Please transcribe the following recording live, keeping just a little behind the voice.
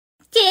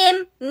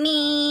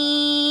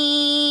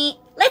Me.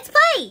 Let's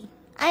play.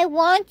 I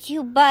want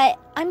to, but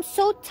I'm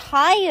so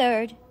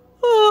tired.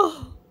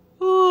 Oh,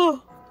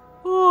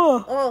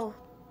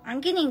 I'm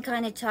getting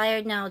kind of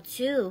tired now,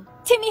 too.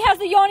 Timmy has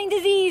the yawning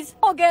disease.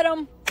 I'll get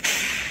him.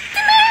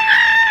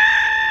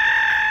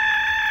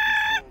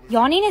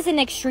 Yawning is an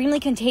extremely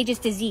contagious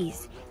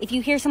disease. If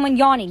you hear someone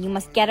yawning, you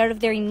must get out of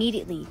there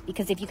immediately,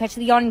 because if you catch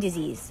the yawning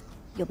disease,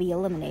 you'll be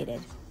eliminated.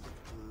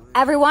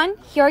 Everyone,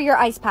 here are your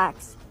ice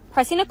packs.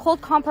 Pressing a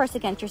cold compress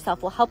against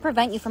yourself will help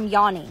prevent you from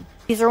yawning.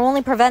 These are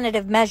only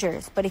preventative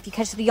measures, but if you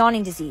catch the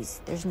yawning disease,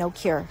 there's no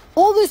cure.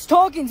 All this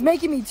talking's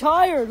making me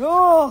tired.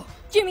 Oh,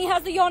 Jimmy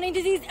has the yawning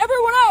disease.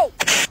 Everyone out!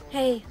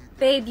 Hey,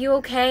 babe, you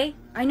okay?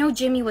 I know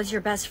Jimmy was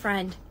your best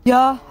friend.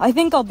 yeah, I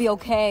think I'll be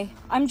okay.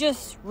 I'm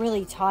just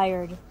really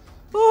tired.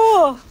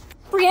 Oh,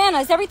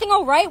 Brianna, is everything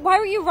all right? Why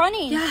were you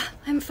running? Yeah,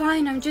 I'm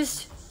fine. I'm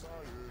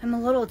a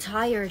little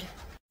tired.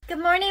 Good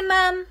morning,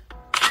 Mom.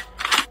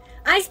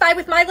 I spy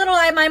with my little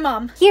eye my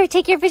mom. Here,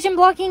 take your vision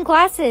blocking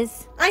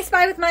glasses. I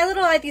spy with my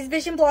little eye these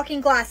vision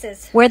blocking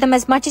glasses. Wear them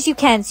as much as you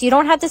can so you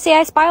don't have to say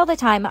I spy all the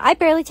time. I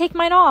barely take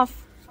mine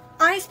off.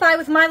 I spy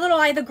with my little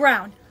eye the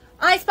ground.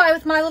 I spy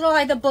with my little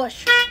eye the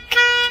bush.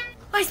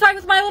 I spy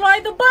with my little eye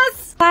the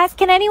bus. Class,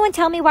 can anyone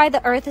tell me why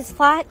the earth is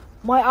flat?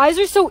 my eyes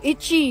are so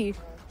itchy.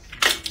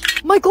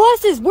 My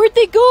glasses, where'd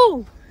they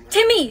go?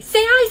 Timmy, say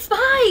I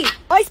spy.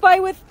 I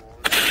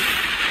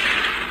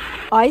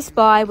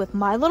spy with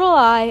my little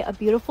eye a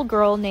beautiful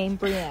girl named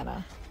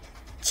Brianna.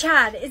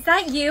 Chad, is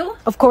that you?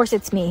 Of course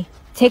it's me.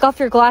 Take off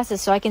your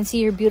glasses so I can see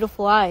your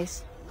beautiful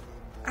eyes.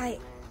 I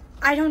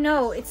don't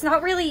know. It's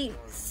not really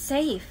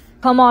safe.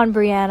 Come on,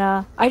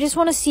 Brianna. I just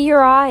want to see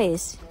your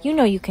eyes. You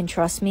know you can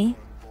trust me.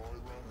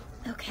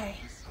 Okay.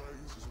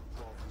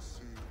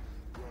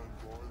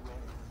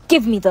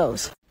 Give me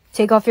those.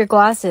 Take off your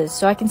glasses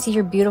so I can see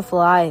your beautiful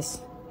eyes.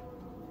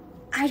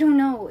 I don't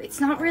know. It's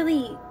not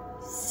really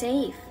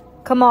safe.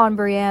 Come on,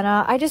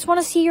 Brianna. I just want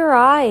to see your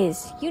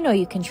eyes. You know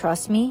you can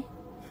trust me.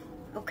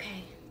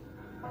 Okay.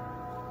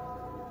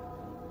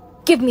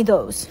 Give me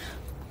those.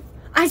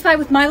 I spy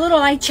with my little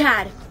eye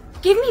Chad.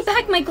 Give me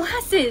back my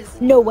glasses.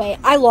 No way.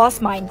 I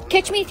lost mine.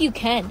 Catch me if you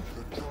can.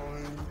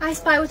 I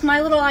spy with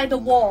my little eye the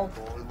wall.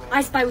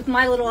 I spy with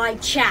my little eye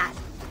Chad.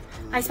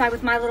 I spy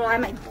with my little eye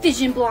my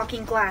vision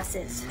blocking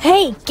glasses.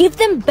 Hey, give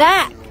them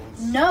back.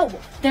 No,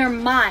 they're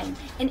mine.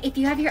 And if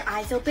you have your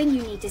eyes open,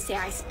 you need to say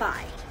I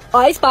spy.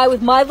 I spy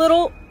with my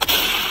little...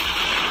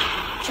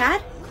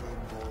 Chad?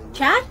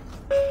 Chad?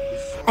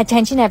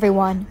 Attention,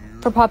 everyone.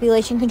 For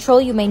population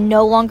control, you may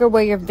no longer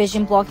wear your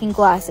vision blocking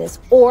glasses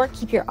or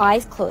keep your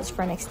eyes closed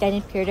for an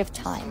extended period of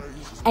time.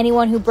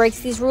 Anyone who breaks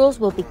these rules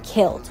will be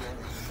killed.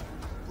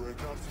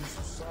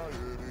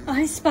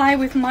 I spy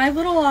with my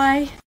little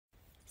eye.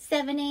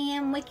 7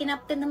 a.m. waking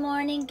up in the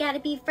morning, gotta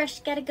be fresh,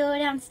 gotta go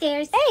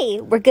downstairs. Hey,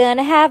 we're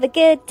gonna have a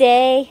good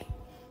day.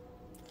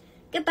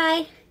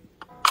 Goodbye.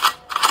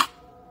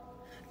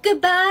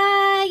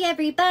 Goodbye,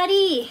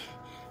 everybody.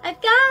 I've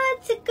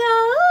got to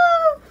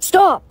go.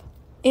 Stop!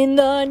 In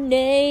the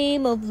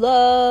name of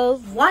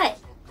love. What?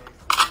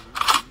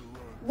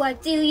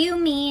 What do you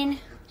mean?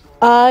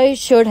 I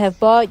should have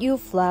bought you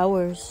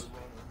flowers.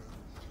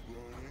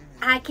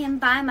 I can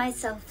buy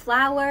myself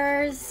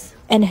flowers.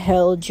 And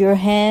held your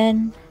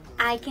hand.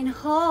 I can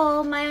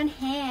hold my own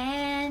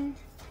hand.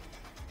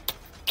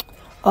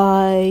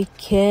 I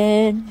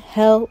can't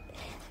help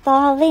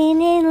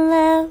falling in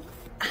love.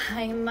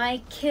 I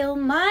might kill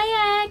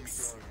my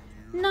ex.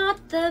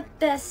 Not the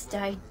best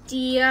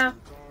idea.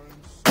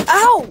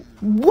 Ow!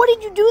 What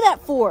did you do that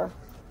for?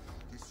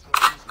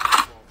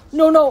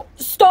 No,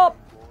 stop!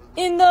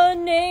 In the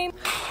name...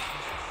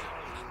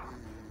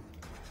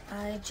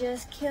 I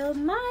just killed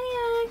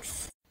my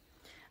ex.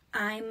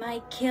 I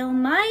might kill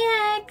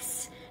my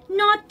ex.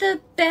 Not the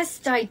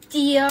best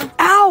idea.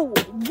 Ow!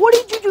 What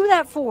did you do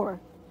that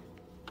for?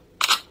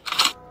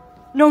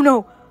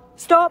 No,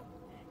 stop!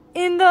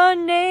 In the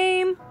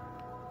name...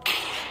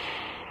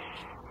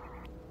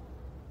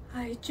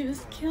 I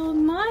just killed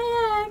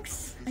my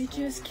ex. I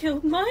just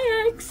killed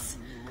my ex.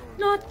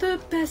 Not the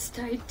best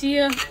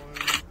idea.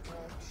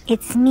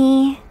 It's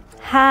me.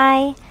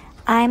 Hi.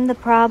 I'm the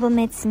problem.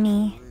 It's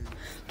me.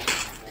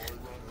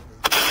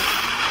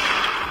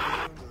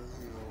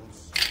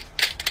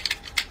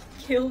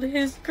 Killed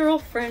his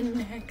girlfriend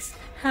next.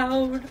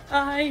 How'd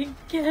I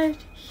get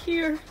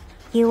here?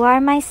 You are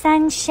my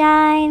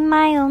sunshine,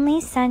 my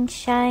only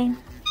sunshine.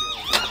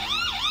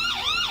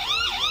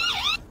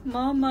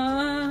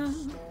 Mama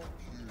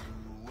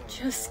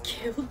just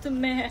killed the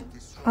man.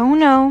 Oh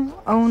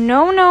no. Oh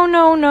no, no,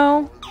 no,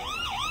 no.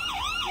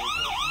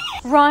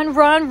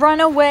 Run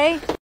away.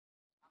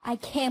 I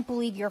can't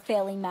believe you're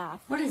failing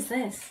math. What is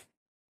this?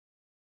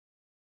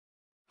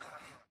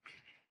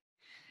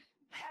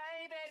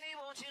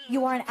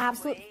 You are an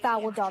absolute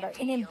foul daughter,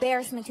 an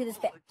embarrassment to this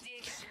family.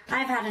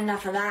 I've had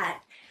enough of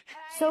that.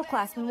 So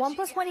class, when 1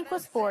 + 1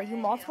 = 4, you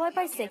multiply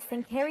by 6,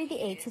 then carry the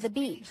A to the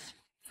B.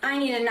 I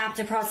need a nap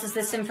to process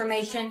this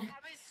information.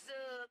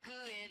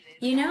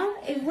 You know,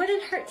 it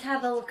wouldn't hurt to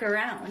have a look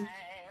around.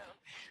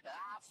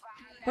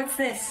 What's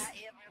this?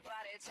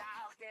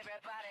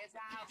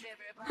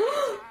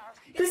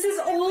 This is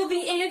all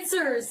the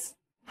answers.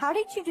 How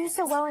did you do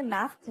so well in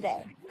math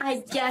today?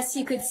 I guess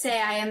you could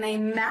say I am a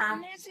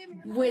math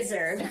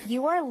wizard.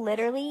 You are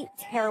literally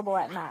terrible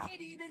at math.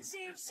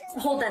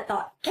 Hold that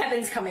thought.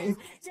 Kevin's coming.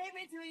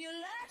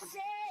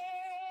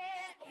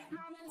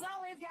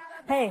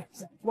 Hey,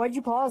 why'd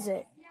you pause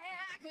it?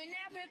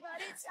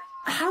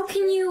 How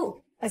can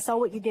you... I saw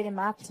what you did in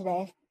math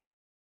today.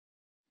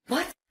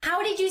 What?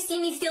 How did you see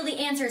me steal the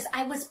answers?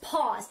 I was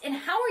paused. And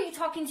how are you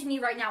talking to me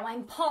right now?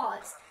 I'm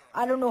paused.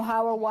 I don't know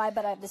how or why,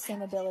 but I have the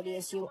same ability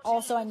as you.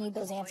 Also, I need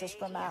those answers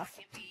for math.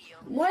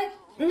 What?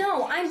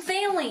 No, I'm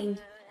failing.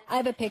 I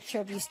have a picture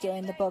of you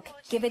stealing the book.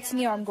 Give it to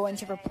me or I'm going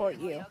to report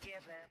you.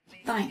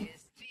 Fine.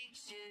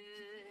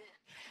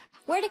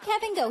 Where did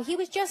Kevin go? He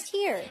was just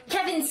here.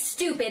 Kevin's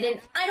stupid and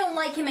I don't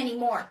like him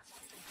anymore.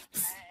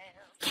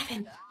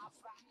 Kevin.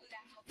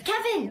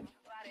 Kevin!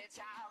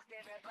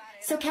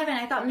 So Kevin,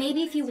 I thought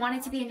maybe if you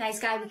wanted to be a nice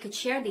guy, we could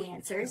share the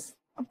answers.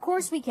 Of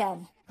course we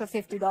can, for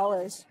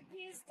 $50.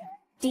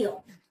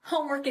 Deal.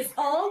 Homework is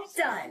all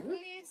done.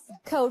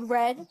 Code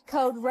red,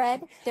 code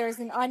red. There is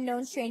an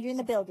unknown stranger in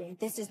the building.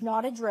 This is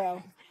not a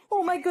drill.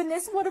 Oh my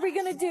goodness, what are we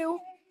gonna do?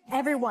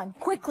 Everyone,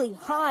 quickly,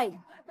 hide.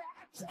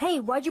 Hey,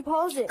 why'd you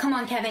pause it? Come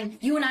on, Kevin.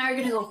 You and I are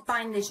gonna go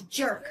find this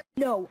jerk.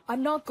 No,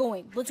 I'm not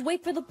going. Let's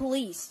wait for the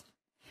police.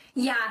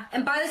 Yeah,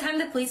 and by the time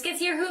the police gets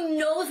here, who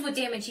knows what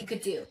damage he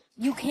could do.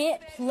 You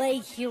can't play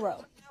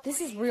hero.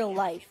 This is real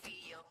life.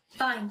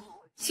 Fine.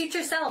 Suit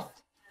yourself.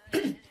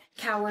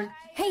 Coward.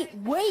 Hey,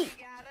 wait!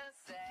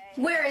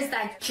 Where is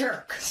that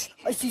jerk?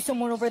 I see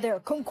someone over there.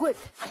 Come quick.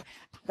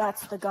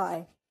 That's the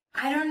guy.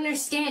 I don't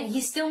understand.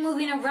 He's still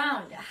moving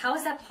around. How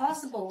is that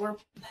possible? We're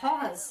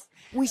paused.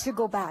 We should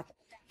go back.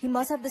 He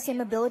must have the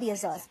same ability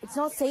as us. It's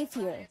not safe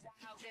here.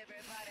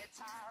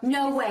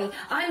 No way.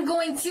 I'm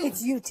going to...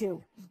 It's you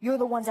two. You're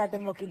the ones I've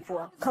been looking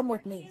for. Come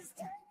with me.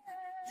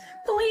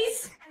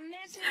 Police!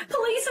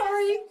 Police,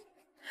 hurry!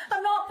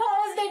 I'm not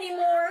paused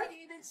anymore.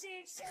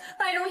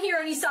 I don't hear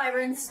any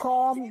sirens.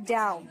 Calm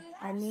down.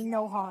 I mean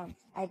no harm.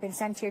 I've been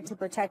sent here to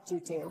protect you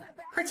two.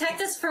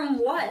 Protect us from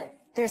what?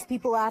 There's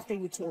people after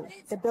you two.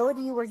 The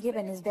ability you were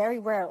given is very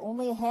rare.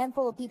 Only a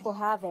handful of people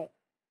have it.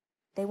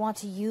 They want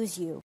to use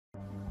you.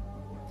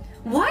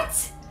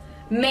 What?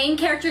 Main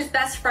character's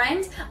best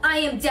friend? I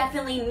am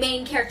definitely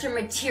main character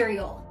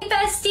material. Hey,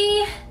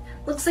 bestie!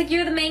 Looks like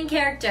you're the main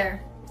character,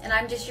 and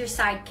I'm just your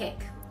sidekick.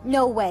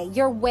 No way.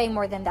 You're way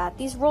more than that.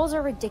 These roles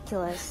are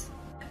ridiculous.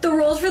 The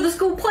roles for the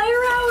school play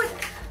are out!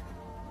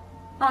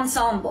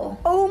 Ensemble.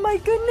 Oh my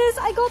goodness,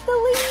 I got the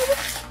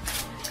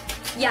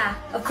lead! Yeah,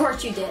 of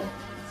course you did.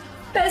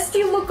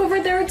 Bestie, look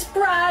over there, it's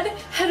Brad,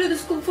 head of the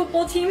school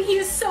football team. He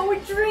is so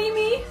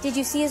dreamy. Did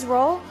you see his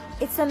role?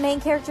 It's the main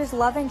character's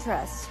love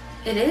interest.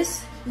 It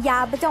is?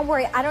 Yeah, but don't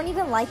worry. I don't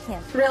even like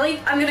him. Really?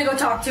 I'm gonna go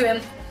talk to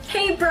him.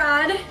 Hey,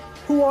 Brad.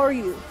 Who are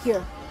you?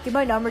 Here, give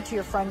my number to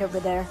your friend over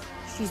there.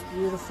 She's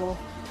beautiful.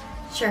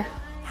 Sure.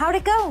 How'd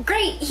it go?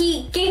 Great,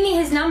 he gave me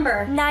his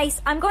number.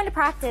 Nice. I'm going to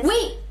practice.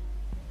 Wait!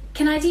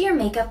 Can I do your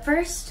makeup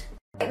first?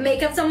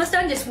 Makeup's almost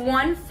done, just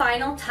one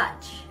final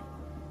touch.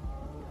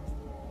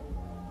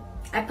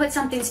 I put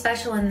something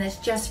special in this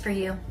just for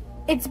you.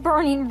 It's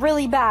burning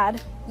really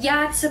bad.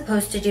 Yeah, it's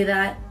supposed to do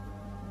that.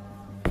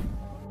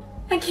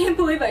 I can't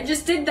believe I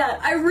just did that.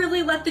 I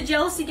really let the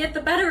jealousy get the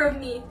better of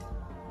me.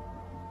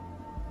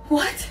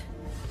 What?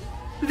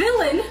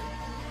 Villain?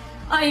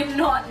 I am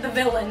not the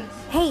villain.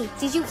 Hey,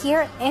 did you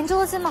hear?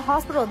 Angela's in the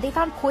hospital. They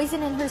found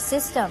poison in her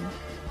system.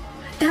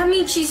 That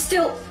means she's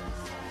still...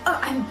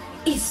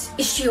 Is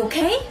she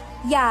okay?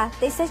 Yeah,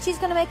 they said she's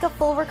gonna make a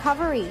full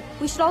recovery.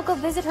 We should all go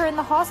visit her in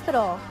the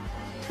hospital.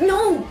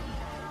 No!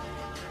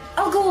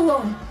 I'll go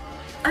alone.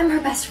 I'm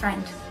her best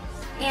friend.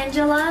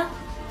 Angela,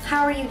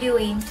 how are you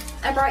doing?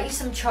 I brought you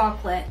some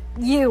chocolate.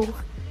 You.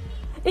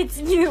 It's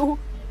you.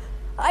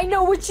 I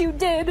know what you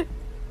did.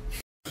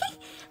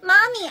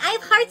 Mommy, I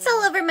have hearts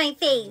all over my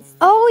face.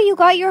 Oh, you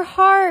got your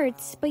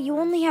hearts, but you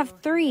only have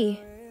 3.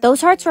 Those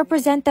hearts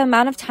represent the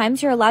amount of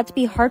times you're allowed to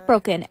be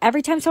heartbroken.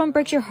 Every time someone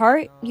breaks your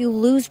heart, you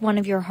lose one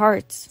of your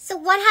hearts. So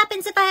what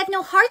happens if I have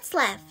no hearts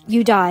left?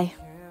 You die.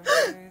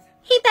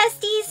 Hey,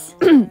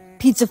 besties.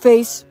 Pizza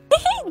face.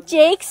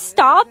 Jake,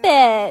 stop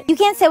it. You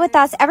can't sit with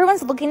us.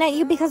 Everyone's looking at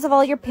you because of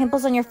all your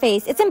pimples on your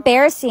face. It's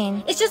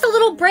embarrassing. It's just a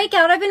little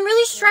breakout. I've been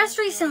really stressed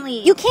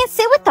recently. You can't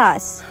sit with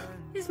us.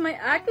 Is my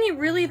acne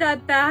really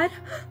that bad?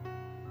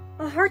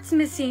 A heart's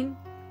missing.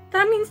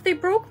 That means they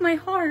broke my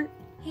heart.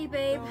 Hey,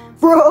 babe.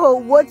 Bro,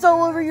 what's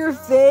all over your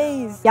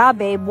face? Yeah,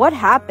 babe, what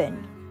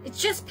happened?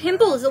 It's just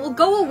pimples. It will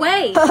go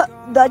away.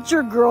 That's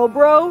your girl,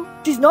 bro?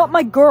 She's not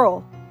my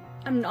girl.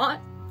 I'm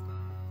not.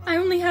 I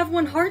only have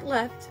one heart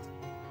left.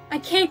 I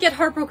can't get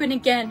heartbroken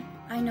again.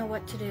 I know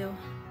what to do.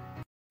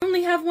 I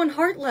only have one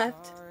heart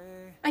left.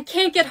 I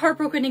can't get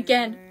heartbroken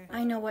again.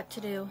 I know what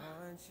to do.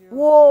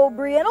 Whoa,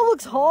 Brianna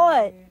looks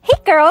hot. Hey,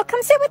 girl,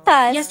 come sit with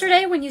us.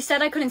 Yesterday, when you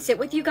said I couldn't sit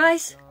with you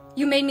guys,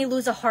 you made me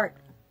lose a heart.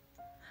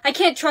 I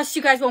can't trust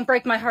you guys won't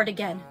break my heart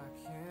again.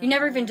 You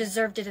never even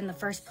deserved it in the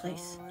first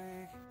place.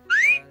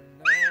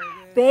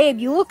 Babe,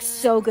 you look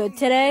so good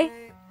today.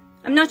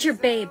 I'm not your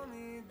babe.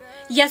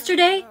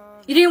 Yesterday,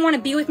 you didn't want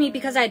to be with me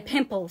because I had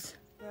pimples.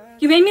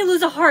 You made me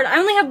lose a heart. I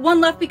only have one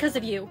left because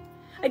of you.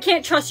 I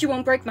can't trust you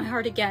won't break my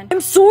heart again.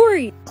 I'm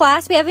sorry.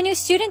 Class, we have a new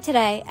student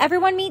today.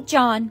 Everyone meet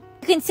John.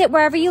 You can sit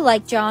wherever you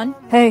like, John.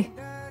 Hey,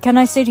 can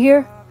I sit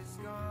here?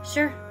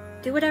 Sure,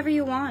 do whatever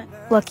you want.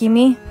 Lucky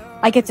me.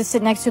 I get to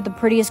sit next to the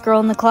prettiest girl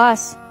in the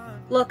class.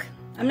 Look,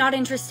 I'm not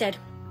interested.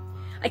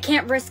 I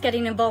can't risk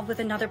getting involved with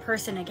another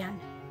person again.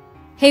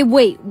 Hey,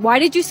 wait, why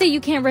did you say you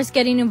can't risk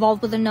getting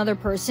involved with another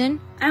person?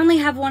 I only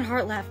have one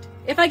heart left.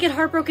 If I get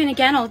heartbroken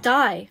again, I'll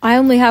die. I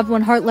only have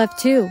one heart left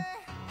too.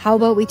 How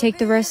about we take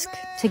the risk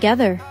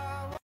together?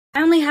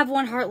 I only have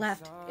one heart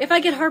left. If I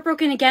get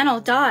heartbroken again,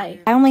 I'll die.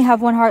 I only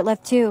have one heart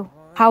left too.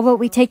 How about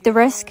we take the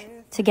risk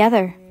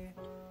together?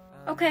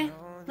 Okay,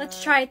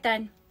 let's try it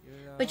then.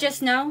 But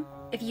just know,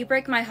 if you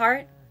break my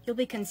heart, you'll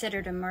be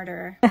considered a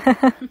murderer.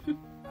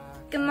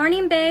 Good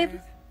morning, babe.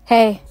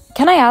 Hey,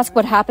 can I ask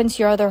what happened to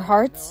your other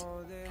hearts?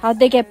 How'd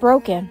they get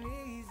broken?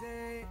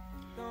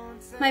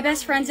 My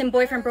best friends and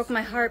boyfriend broke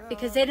my heart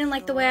because they didn't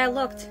like the way I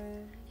looked.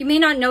 You may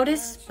not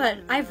notice, but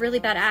I have really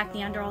bad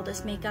acne under all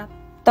this makeup.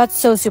 That's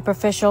so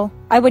superficial.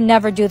 I would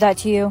never do that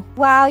to you.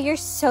 Wow, you're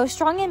so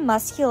strong and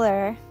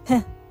muscular.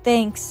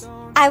 Thanks.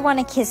 I want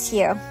to kiss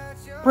you.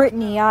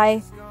 Brittany,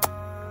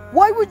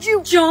 Why would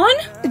you? John?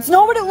 It's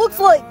not what it looks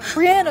like.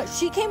 Brianna,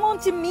 she came on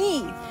to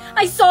me.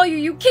 I saw you.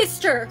 You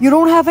kissed her. You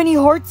don't have any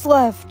hearts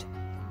left.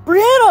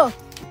 Brianna!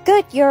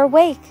 Good, you're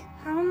awake.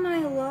 How am I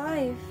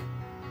alive?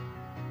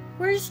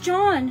 Where's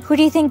John? Who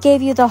do you think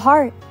gave you the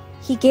heart?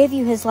 He gave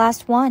you his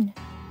last one.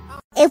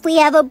 If we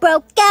ever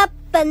broke up,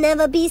 I'll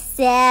never be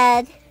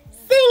sad.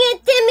 Sing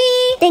it,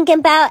 Timmy! Thinking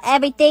about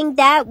everything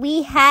that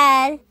we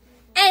had.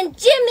 And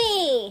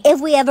Jimmy!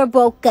 If we ever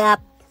broke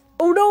up.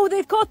 Oh no,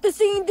 they've caught the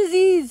singing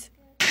disease.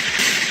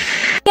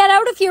 Get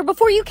out of here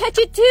before you catch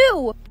it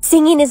too.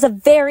 Singing is a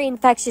very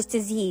infectious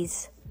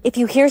disease. If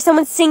you hear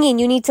someone singing,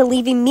 you need to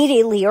leave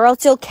immediately or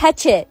else you'll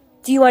catch it.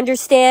 Do you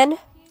understand?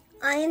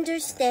 I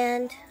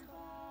understand.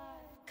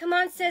 Come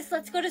on, sis.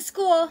 Let's go to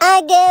school.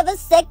 I gave a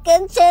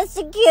second chance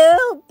to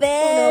Cupid.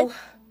 Oh no.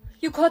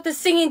 You caught the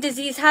singing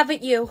disease,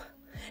 haven't you?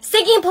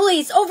 Singing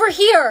police, over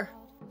here!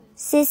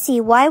 Sissy,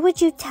 why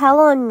would you tell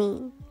on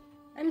me?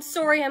 I'm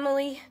sorry,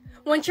 Emily.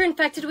 Once you're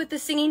infected with the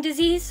singing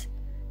disease,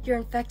 you're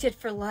infected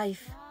for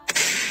life.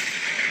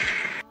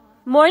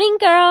 Morning,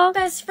 girl.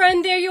 Best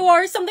friend, there you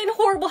are. Something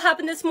horrible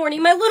happened this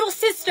morning. My little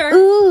sister.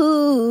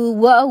 Ooh,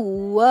 whoa,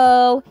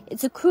 whoa.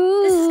 It's a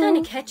cruise. This is kind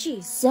of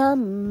catchy.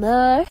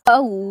 Summer.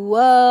 Oh,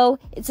 whoa.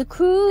 It's a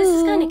cruise. This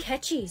is kind of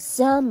catchy.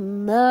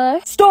 Summer.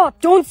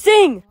 Stop! Don't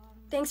sing!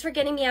 Thanks for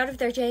getting me out of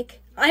there,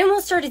 Jake. I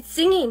almost started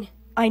singing.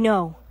 I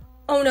know.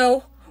 Oh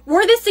no.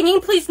 Were the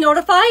singing police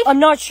notified? I'm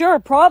not sure,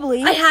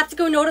 probably. I have to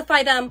go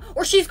notify them,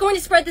 or she's going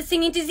to spread the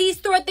singing disease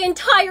throughout the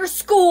entire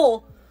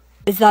school.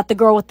 Is that the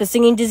girl with the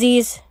singing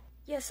disease?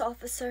 Yes,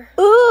 officer.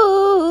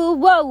 Ooh,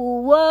 whoa,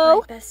 whoa.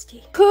 My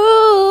bestie.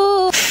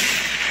 Cool.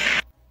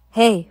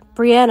 Hey,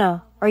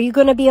 Brianna, are you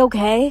gonna be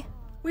okay?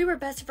 We were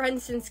best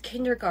friends since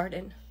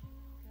kindergarten.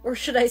 Or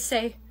should I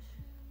say,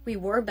 we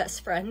were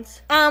best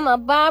friends. I'm a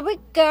Barbie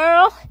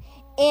girl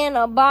in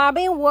a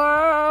Barbie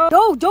world.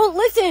 No, don't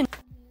listen.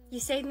 You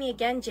saved me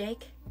again,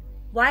 Jake.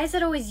 Why is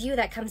it always you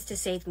that comes to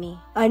save me?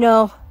 I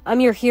know.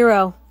 I'm your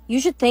hero. You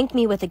should thank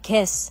me with a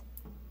kiss.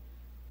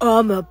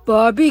 I'm a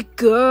Barbie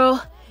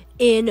girl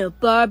in a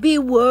Barbie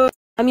world.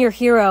 I'm your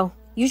hero.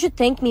 You should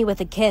thank me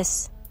with a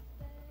kiss.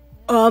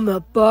 I'm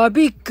a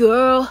Barbie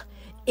girl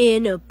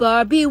in a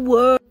Barbie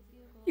world.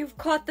 You've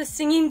caught the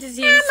singing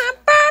disease. I'm a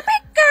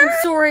Barbie girl. I'm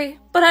sorry,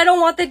 but I don't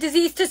want the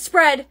disease to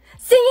spread.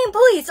 Singing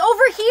police,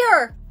 over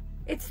here.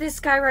 It's this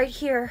guy right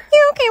here.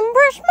 You can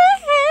brush my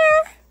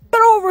hair.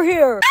 Get over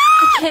here.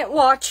 I can't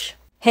watch.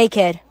 Hey,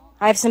 kid.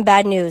 I have some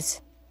bad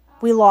news.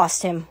 We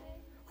lost him.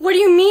 What do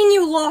you mean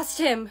you lost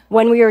him?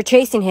 When we were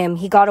chasing him,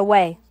 he got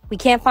away. We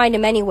can't find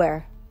him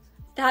anywhere.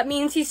 That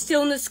means he's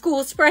still in the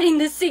school spreading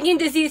the singing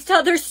disease to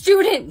other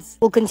students.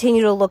 We'll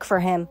continue to look for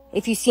him.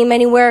 If you see him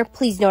anywhere,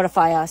 please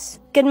notify us.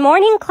 Good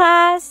morning,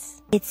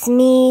 class. It's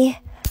me.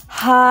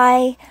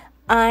 Hi,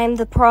 I'm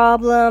the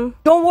problem.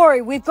 Don't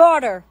worry, we've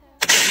got her.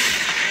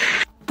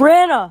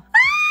 Brianna!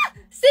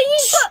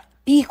 Singing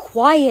Be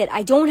quiet.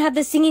 I don't have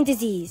the singing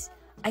disease.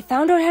 I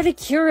found out how to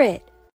cure it.